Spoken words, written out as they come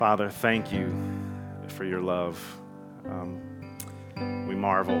Father, thank you for your love. We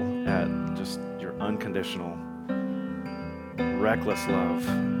marvel at just your unconditional, reckless love.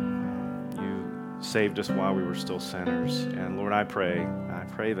 You saved us while we were still sinners. And Lord, I pray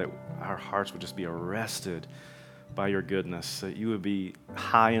that our hearts would just be arrested by your goodness, that you would be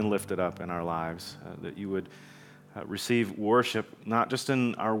high and lifted up in our lives, that you would receive worship, not just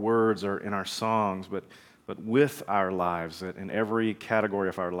in our words or in our songs, but with our lives, that in every category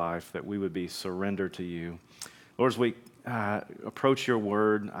of our life, that we would be surrendered to you. Lord, as we approach your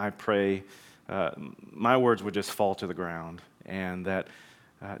word, I pray my words would just fall to the ground, and that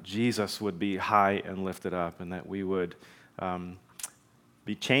Jesus would be high and lifted up, and that we would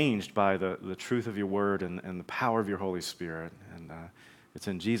be changed by the truth of your word and the power of your Holy Spirit. And it's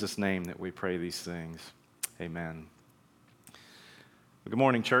in Jesus' name that we pray these things. Amen. Good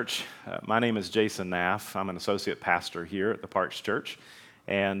morning, church. My name is Jason Naff. I'm an associate pastor here at the Parks Church,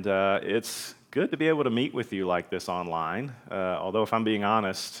 and it's good to be able to meet with you like this online, although if I'm being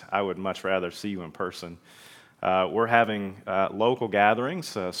honest, I would much rather see you in person. We're having local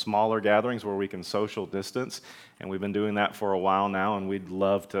gatherings, smaller gatherings where we can social distance, and we've been doing that for a while now, and we'd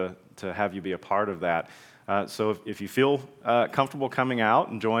love to have you be a part of that. So if you feel comfortable coming out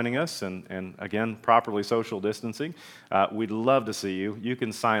and joining us, and again, properly social distancing, we'd love to see you. You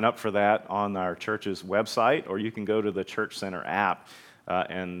can sign up for that on our church's website, or you can go to the Church Center app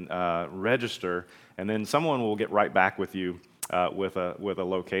and register, and then someone will get right back with you with a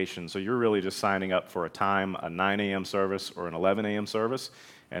location. So you're really just signing up for a time, a 9 a.m. service or an 11 a.m. service,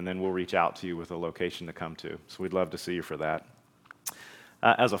 and then we'll reach out to you with a location to come to. So we'd love to see you for that.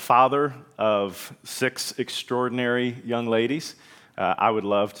 As a father of 6 extraordinary young ladies, I would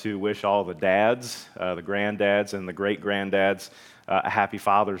love to wish all the dads, the granddads, and the great-granddads a happy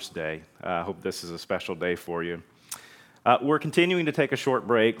Father's Day. I hope this is a special day for you. We're continuing to take a short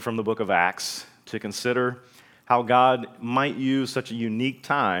break from the book of Acts to consider how God might use such a unique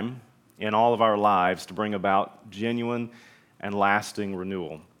time in all of our lives to bring about genuine and lasting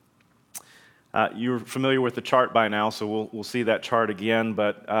renewal. You're familiar with the chart by now, so we'll see that chart again.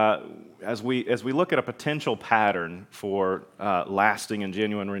 But as we look at a potential pattern for lasting and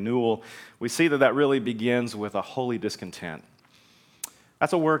genuine renewal, we see that really begins with a holy discontent.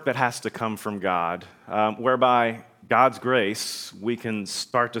 That's a work that has to come from God, whereby God's grace, we can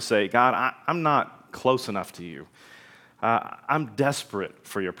start to say, God, I'm not close enough to you. I'm desperate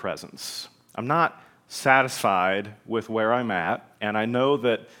for your presence. I'm not satisfied with where I'm at, and I know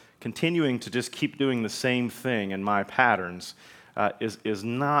that continuing to just keep doing the same thing in my patterns is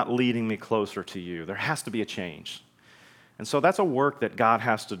not leading me closer to you. There has to be a change. And so that's a work that God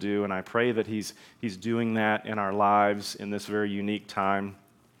has to do, and I pray that He's doing that in our lives in this very unique time.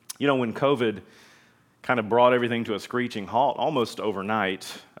 You know, when COVID kind of brought everything to a screeching halt almost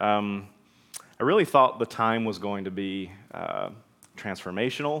overnight, I really thought the time was going to be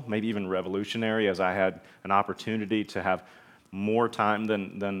transformational, maybe even revolutionary, as I had an opportunity to have more time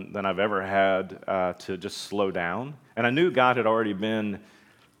than I've ever had to just slow down. And I knew God had already been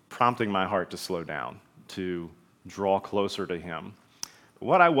prompting my heart to slow down, to draw closer to Him. But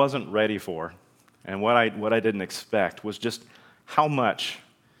what I wasn't ready for, and what I didn't expect, was just how much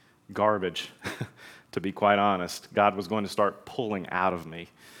garbage, to be quite honest, God was going to start pulling out of me.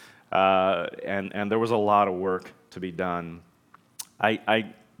 And there was a lot of work to be done.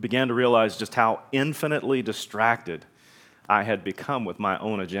 I began to realize just how infinitely distracted I had become with my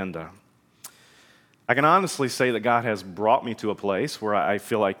own agenda. I can honestly say that God has brought me to a place where I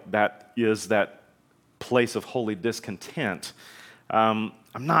feel like that is that place of holy discontent. I'm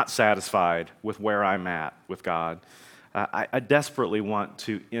not satisfied with where I'm at with God. I desperately want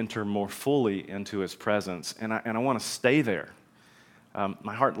to enter more fully into His presence, and I want to stay there.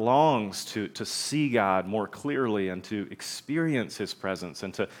 My heart longs to see God more clearly and to experience His presence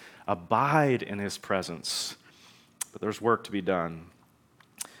and to abide in His presence. But there's work to be done.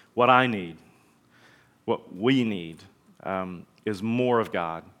 What I need, what we need, is more of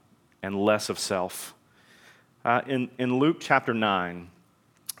God and less of self. In Luke chapter 9,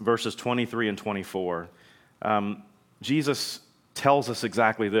 verses 23 and 24, Jesus tells us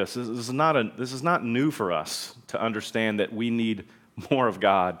exactly this. This is not new for us to understand that we need more of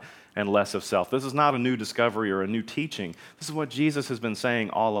God and less of self. This is not a new discovery or a new teaching. This is what Jesus has been saying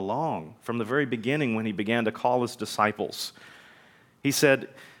all along, from the very beginning when He began to call His disciples. He said,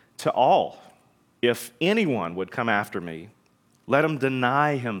 to all, if anyone would come after me, let him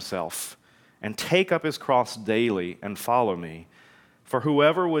deny himself and take up his cross daily and follow me. For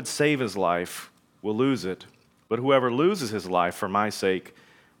whoever would save his life will lose it, but whoever loses his life for my sake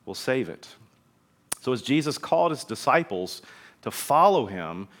will save it. So as Jesus called His disciples to follow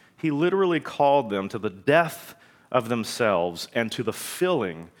him, he literally called them to the death of themselves and to the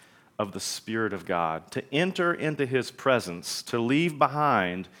filling of the Spirit of God, to enter into his presence, to leave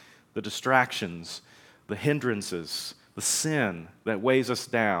behind the distractions, the hindrances, the sin that weighs us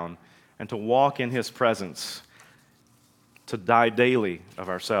down, and to walk in his presence, to die daily of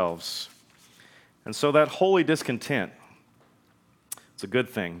ourselves. And so that holy discontent, it's a good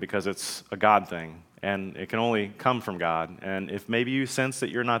thing because it's a God thing, and it can only come from God. And if maybe you sense that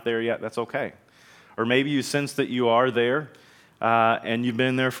you're not there yet, that's okay. Or maybe you sense that you are there, and you've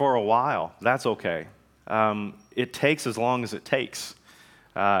been there for a while, that's okay. It takes as long as it takes.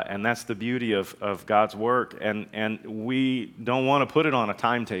 And that's the beauty of God's work. And we don't want to put it on a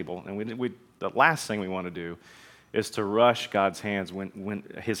timetable. And the last thing we want to do is to rush God's hands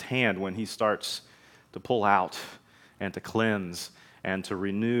when he starts to pull out and to cleanse and to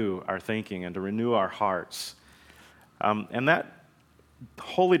renew our thinking and to renew our hearts. And that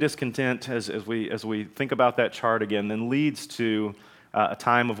holy discontent, as we think about that chart again, then leads to a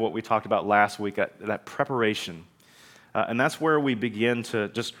time of what we talked about last week, that preparation. And that's where we begin to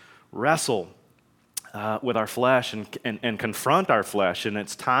just wrestle with our flesh and confront our flesh. And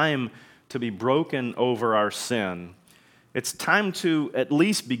it's time to be broken over our sin. It's time to at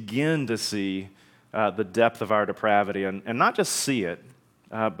least begin to see the depth of our depravity and not just see it,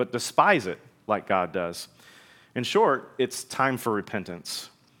 but despise it like God does. In short, it's time for repentance.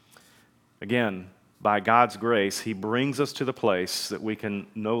 Again, by God's grace, he brings us to the place that we can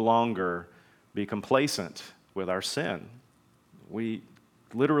no longer be complacent with our sin. We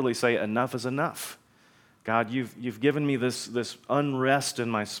literally say, enough is enough. God, you've given me this unrest in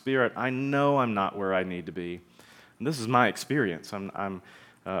my spirit. I know I'm not where I need to be. And this is my experience. I'm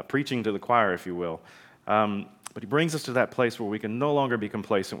preaching to the choir, if you will. But he brings us to that place where we can no longer be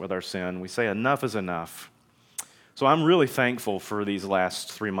complacent with our sin. We say, enough is enough. So I'm really thankful for these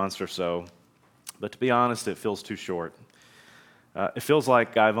last 3 months or so. But to be honest, it feels too short. It feels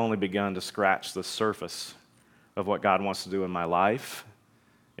like I've only begun to scratch the surface of what God wants to do in my life,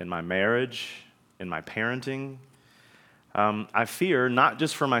 in my marriage, in my parenting. I fear, not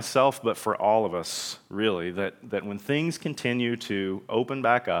just for myself, but for all of us, really, that when things continue to open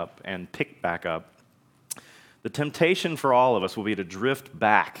back up and pick back up, the temptation for all of us will be to drift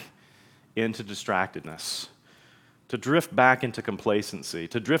back into distractedness, to drift back into complacency,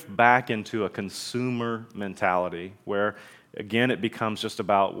 to drift back into a consumer mentality where, again, it becomes just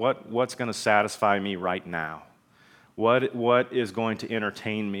about what's going to satisfy me right now. What is going to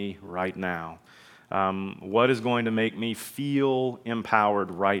entertain me right now? What is going to make me feel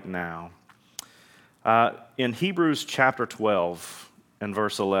empowered right now? In Hebrews chapter 12 and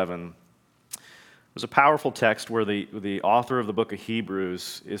verse 11, there's a powerful text where the author of the book of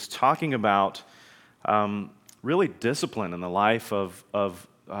Hebrews is talking about really discipline in the life of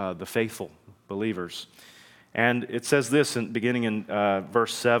the faithful believers. And it says this, beginning in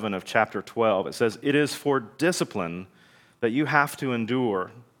verse 7 of chapter 12. It says, "It is for discipline that you have to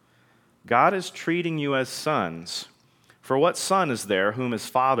endure. God is treating you as sons. For what son is there whom his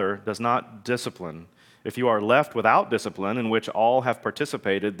father does not discipline? If you are left without discipline, in which all have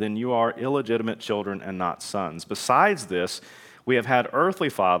participated, then you are illegitimate children and not sons. Besides this, we have had earthly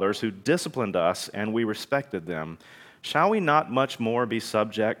fathers who disciplined us, and we respected them. Shall we not much more be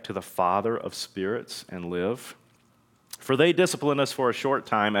subject to the Father of spirits and live? For they discipline us for a short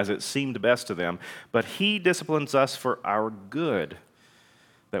time as it seemed best to them, but he disciplines us for our good,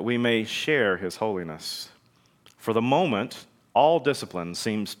 that we may share his holiness. For the moment, all discipline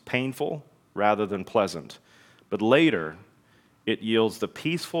seems painful rather than pleasant, but later it yields the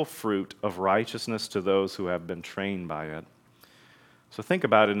peaceful fruit of righteousness to those who have been trained by it." So think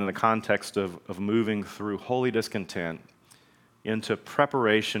about it in the context of moving through holy discontent into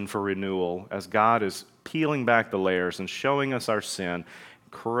preparation for renewal as God is peeling back the layers and showing us our sin,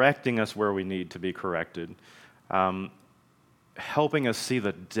 correcting us where we need to be corrected, helping us see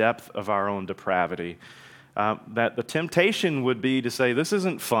the depth of our own depravity. That the temptation would be to say, this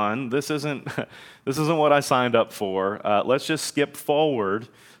isn't fun, this isn't what I signed up for. Let's just skip forward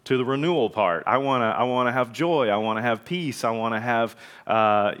to the renewal part. I want to have joy. I want to have peace. I want to have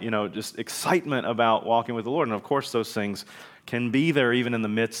just excitement about walking with the Lord. And of course, those things can be there even in the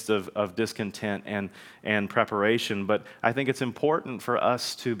midst of discontent and preparation. But I think it's important for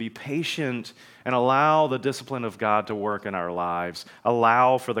us to be patient and allow the discipline of God to work in our lives,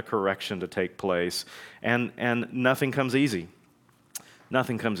 allow for the correction to take place. And nothing comes easy.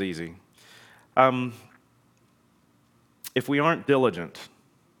 Nothing comes easy. If we aren't diligent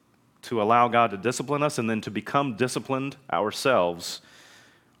to allow God to discipline us and then to become disciplined ourselves,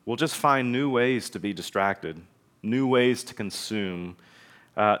 we'll just find new ways to be distracted. new ways to consume,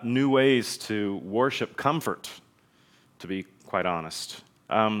 new ways to worship comfort, to be quite honest.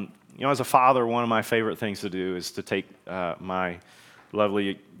 As a father, one of my favorite things to do is to take my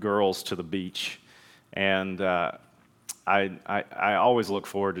lovely girls to the beach. And I always look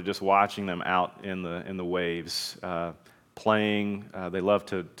forward to just watching them out in the waves, playing. They love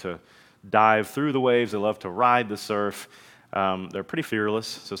to dive through the waves. They love to ride the surf. They're pretty fearless,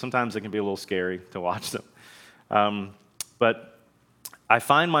 so sometimes it can be a little scary to watch them. But I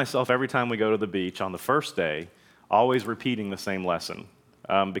find myself every time we go to the beach on the first day, always repeating the same lesson.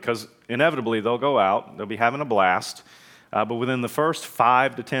 Because inevitably they'll go out, they'll be having a blast, but within the first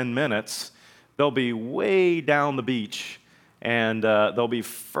 5 to 10 minutes, they'll be way down the beach, and they'll be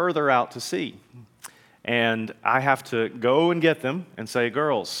further out to sea. And I have to go and get them and say,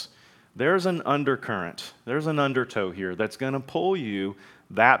 girls, there's an undercurrent, there's an undertow here that's going to pull you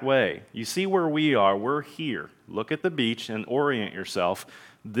that way. You see where we are, we're here. Look at the beach and orient yourself.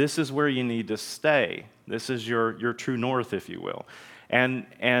 This is where you need to stay. This is your true north, if you will. And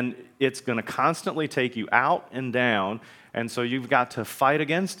it's going to constantly take you out and down, and so you've got to fight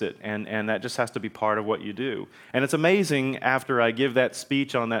against it, and that just has to be part of what you do. And it's amazing, after I give that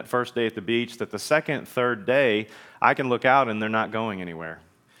speech on that first day at the beach, that the second, third day, I can look out and they're not going anywhere.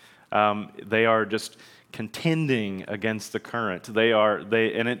 They are just contending against the current.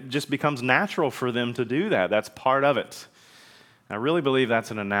 And it just becomes natural for them to do that. That's part of it. I really believe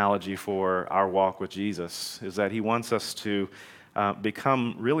that's an analogy for our walk with Jesus, is that he wants us to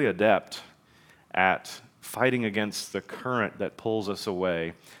become really adept at fighting against the current that pulls us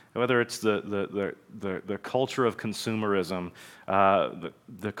away, whether it's the culture of consumerism,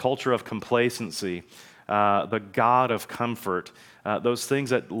 the culture of complacency, the God of comfort, those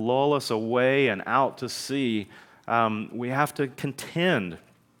things that lull us away and out to sea. We have to contend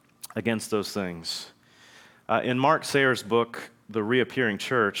against those things. In Mark Sayer's book, The Reappearing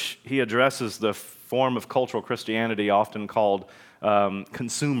Church, he addresses the form of cultural Christianity often called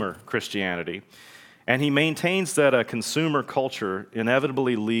consumer Christianity. And he maintains that a consumer culture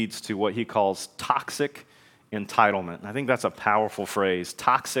inevitably leads to what he calls toxic entitlement. And I think that's a powerful phrase,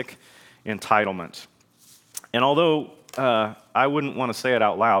 toxic entitlement. And although I wouldn't want to say it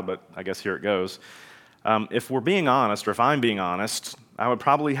out loud, but I guess here it goes. If we're being honest, or if I'm being honest, I would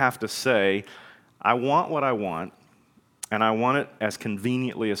probably have to say, I want what I want, and I want it as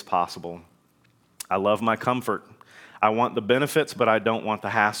conveniently as possible. I love my comfort. I want the benefits, but I don't want the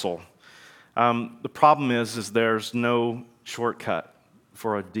hassle. The problem is there's no shortcut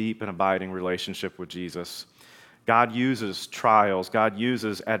for a deep and abiding relationship with Jesus. God uses trials, God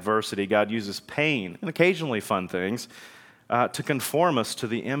uses adversity, God uses pain, and occasionally fun things, to conform us to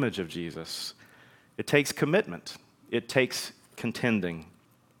the image of Jesus. It takes commitment. It takes contending.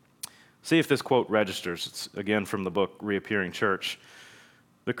 See if this quote registers. It's again from the book Reappearing Church.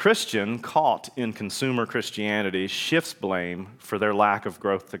 The Christian caught in consumer Christianity shifts blame for their lack of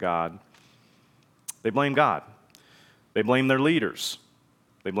growth to God. They blame God. They blame their leaders.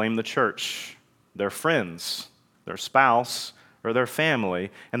 They blame the church, their friends, their spouse, or their family,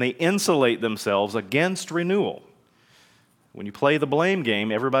 and they insulate themselves against renewal. When you play the blame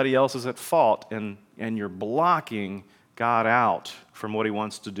game, everybody else is at fault, and you're blocking God out from what he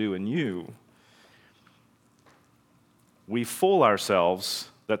wants to do in you. We fool ourselves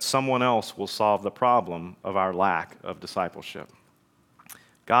that someone else will solve the problem of our lack of discipleship.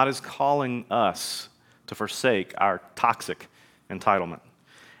 God is calling us to forsake our toxic entitlement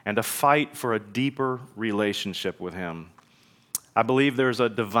and to fight for a deeper relationship with him. I believe there's a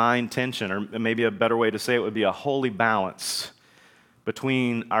divine tension, or maybe a better way to say it would be a holy balance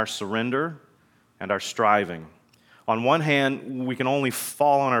between our surrender and our striving. On one hand, we can only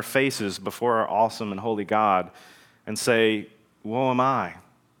fall on our faces before our awesome and holy God and say, woe am I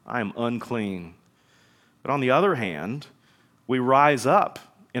am unclean. But on the other hand, we rise up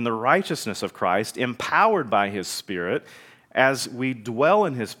in the righteousness of Christ, empowered by his Spirit, as we dwell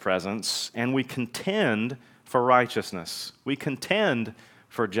in his presence and we contend for righteousness. We contend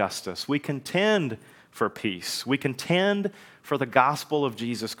for justice. We contend for peace. We contend for the gospel of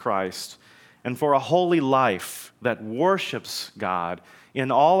Jesus Christ and for a holy life that worships God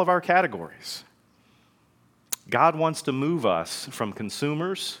in all of our categories. God wants to move us from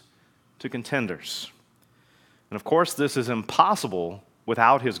consumers to contenders. And of course, this is impossible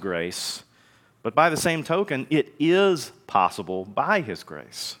without his grace, but by the same token, it is possible by his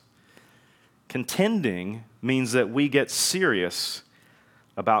grace. Contending means that we get serious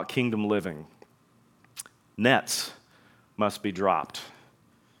about kingdom living. Nets must be dropped.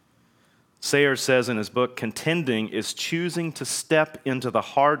 Sayers says in his book, contending is choosing to step into the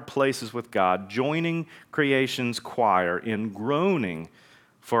hard places with God, joining creation's choir in groaning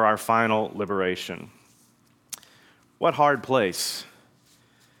for our final liberation. What hard place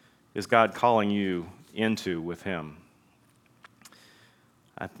is God calling you into with him?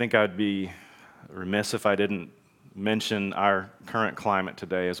 I think I'd be remiss if I didn't mention our current climate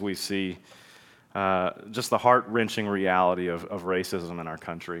today as we see just the heart-wrenching reality of racism in our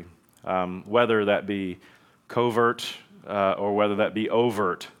country. Whether that be covert or whether that be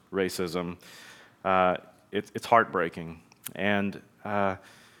overt racism, it's heartbreaking. And the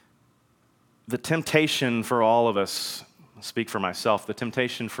temptation for all of us, I'll speak for myself, the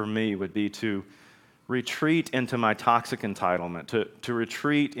temptation for me would be to retreat into my toxic entitlement, to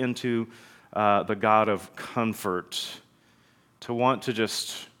retreat into the God of comfort, to want to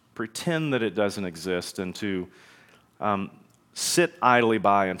just pretend that it doesn't exist and to sit idly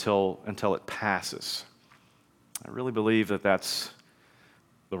by until it passes. I really believe that that's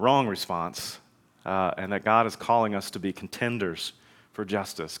the wrong response, and that God is calling us to be contenders for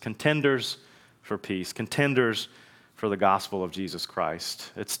justice, contenders for peace, contenders for the gospel of Jesus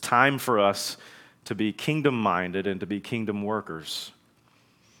Christ. It's time for us to be kingdom-minded and to be kingdom workers.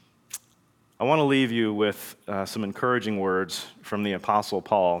 I want to leave you with some encouraging words from the Apostle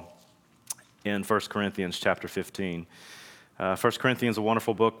Paul in 1 Corinthians chapter 15. 1 Corinthians is a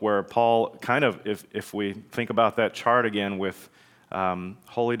wonderful book where Paul kind of, if we think about that chart again with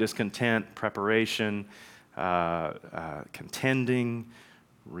holy discontent, preparation, contending,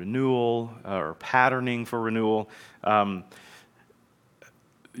 renewal, or patterning for renewal,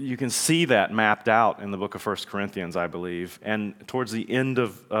 you can see that mapped out in the book of 1 Corinthians, I believe. And towards the end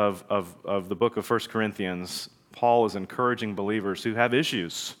of the book of 1 Corinthians, Paul is encouraging believers who have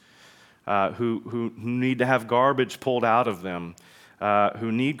issues, who need to have garbage pulled out of them,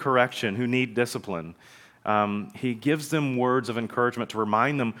 who need correction, who need discipline. He gives them words of encouragement to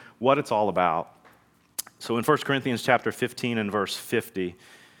remind them what it's all about. So in 1 Corinthians chapter 15 and verse 50,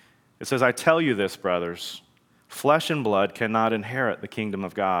 it says, I tell you this, brothers, flesh and blood cannot inherit the kingdom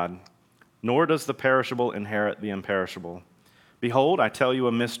of God, nor does the perishable inherit the imperishable. Behold, I tell you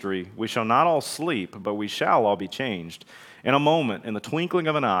a mystery. We shall not all sleep, but we shall all be changed. In a moment, in the twinkling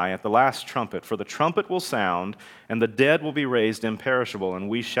of an eye, at the last trumpet, for the trumpet will sound, and the dead will be raised imperishable, and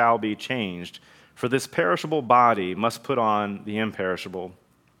we shall be changed. For this perishable body must put on the imperishable,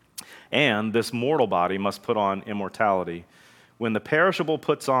 and this mortal body must put on immortality. When the perishable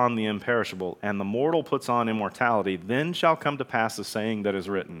puts on the imperishable, and the mortal puts on immortality, then shall come to pass the saying that is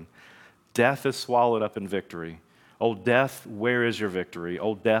written, death is swallowed up in victory. O death, where is your victory?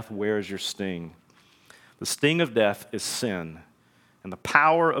 O death, where is your sting? The sting of death is sin, and the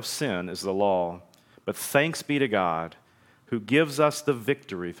power of sin is the law. But thanks be to God, who gives us the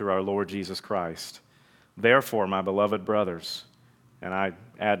victory through our Lord Jesus Christ. Therefore, my beloved brothers, and I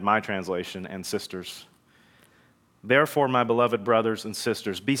add my translation, and sisters, therefore, my beloved brothers and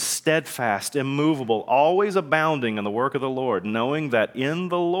sisters, be steadfast, immovable, always abounding in the work of the Lord, knowing that in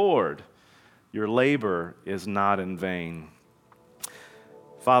the Lord your labor is not in vain.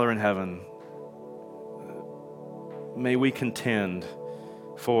 Father in heaven, may we contend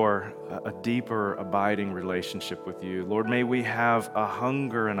for a deeper, abiding relationship with you. Lord, may we have a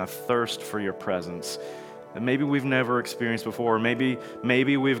hunger and a thirst for your presence that maybe we've never experienced before. Maybe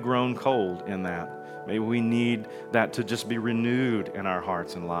we've grown cold in that. Maybe we need that to just be renewed in our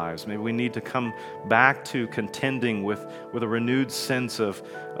hearts and lives. Maybe we need to come back to contending with a renewed sense of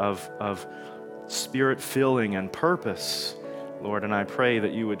spirit filling and purpose, Lord. And I pray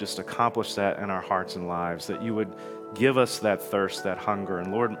that you would just accomplish that in our hearts and lives, that you would give us that thirst, that hunger.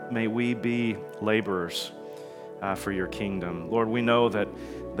 And Lord, may we be laborers for your kingdom. Lord, we know that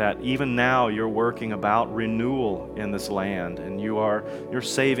even now you're working about renewal in this land, and you're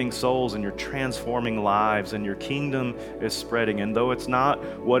saving souls and you're transforming lives, and your kingdom is spreading. And though it's not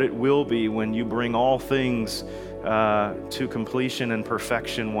what it will be when you bring all things to completion and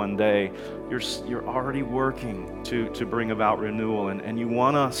perfection one day, you're already working to bring about renewal, and you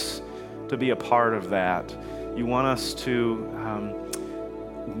want us to be a part of that. You want us to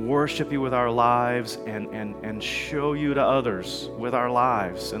worship you with our lives and show you to others with our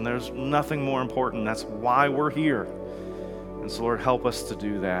lives. And there's nothing more important. That's why we're here. And so, Lord, help us to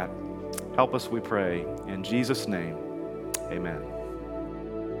do that. Help us, we pray. In Jesus' name, amen.